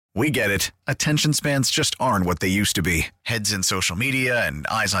We get it. Attention spans just aren't what they used to be. Heads in social media and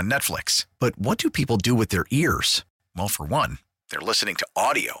eyes on Netflix. But what do people do with their ears? Well, for one, they're listening to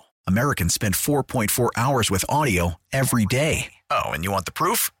audio. Americans spend 4.4 hours with audio every day. Oh, and you want the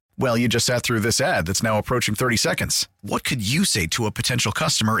proof? Well, you just sat through this ad that's now approaching 30 seconds. What could you say to a potential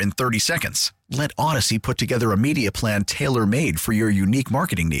customer in 30 seconds? Let Odyssey put together a media plan tailor-made for your unique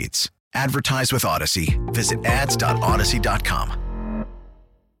marketing needs. Advertise with Odyssey. Visit ads.odyssey.com.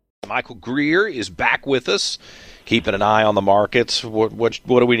 Michael Greer is back with us, keeping an eye on the markets. What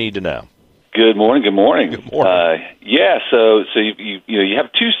do we need to know? Good morning. Good morning. Good morning. So you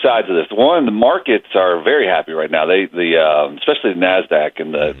have two sides of this. One, the markets are very happy right now. Especially the Nasdaq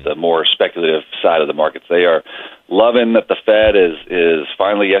and the more speculative side of the markets, they are loving that the Fed is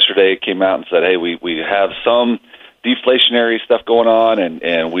finally yesterday came out and said, hey, we have some deflationary stuff going on,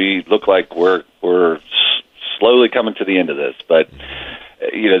 and we look like we're slowly coming to the end of this, but.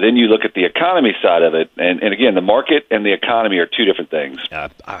 Then you look at the economy side of it, and again, the market and the economy are two different things.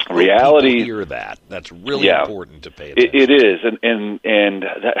 Reality, hear that. That's really important to pay attention. It is, and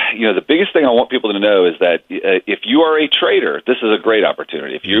the biggest thing I want people to know is that if you are a trader, this is a great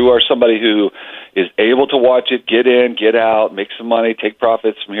opportunity. If you are somebody who is able to watch it, get in, get out, make some money, take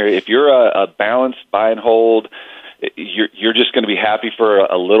profits from here. If you're a balanced buy and hold. You're just going to be happy for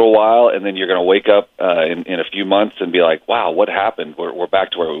a little while, and then you're going to wake up in a few months and be like, "Wow, what happened? We're back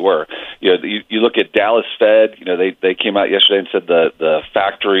to where we were." You look at Dallas Fed. They came out yesterday and said the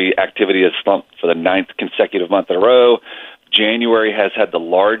factory activity has slumped for the 9th consecutive month in a row. January has had the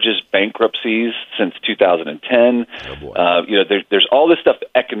largest bankruptcies since 2010. Oh boy. There's all this stuff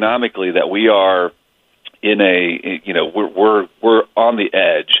economically that we are in we're on the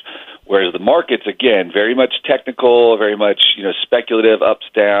edge. Whereas the markets, again, very much technical, very much speculative, ups,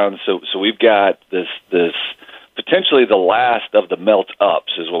 downs. So we've got this potentially the last of the melt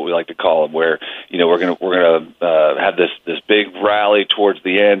ups is what we like to call them, where we're gonna have this big rally towards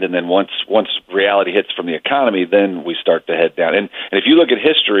the end, and then once reality hits from the economy, then we start to head down. And if you look at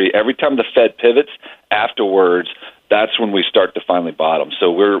history, every time the Fed pivots afterwards, that's when we start to finally bottom. So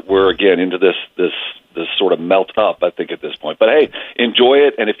we're again into this sort of melt up, I think, at this point. But hey, enjoy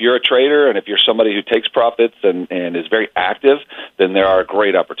it. And if you're a trader and if you're somebody who takes profits and is very active, then there are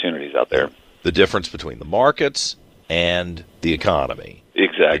great opportunities out there. The difference between the markets and the economy.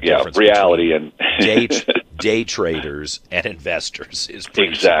 Exactly. Yeah. Reality and day traders and investors is pretty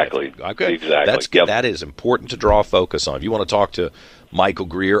exactly. Okay. Exactly. That's good. Yep. That is important to draw focus on. If you want to talk to Michael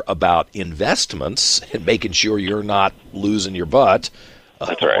Greer about investments and making sure you're not losing your butt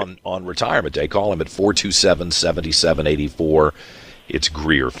on retirement day, call him at 427-7784. It's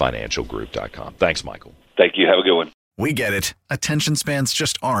GreerFinancialGroup.com. Thanks, Michael. Thank you. Have a good one. We get it. Attention spans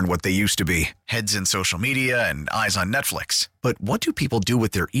just aren't what they used to be. Heads in social media and eyes on Netflix. But what do people do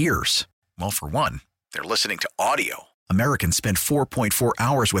with their ears? Well, for one, they're listening to audio. Americans spend 4.4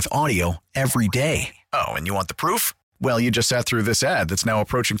 hours with audio every day. Oh, and you want the proof? Well, you just sat through this ad that's now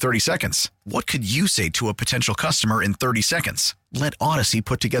approaching 30 seconds. What could you say to a potential customer in 30 seconds? Let Odyssey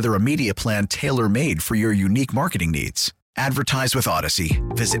put together a media plan tailor-made for your unique marketing needs. Advertise with Odyssey.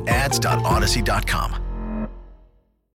 Visit ads.odyssey.com.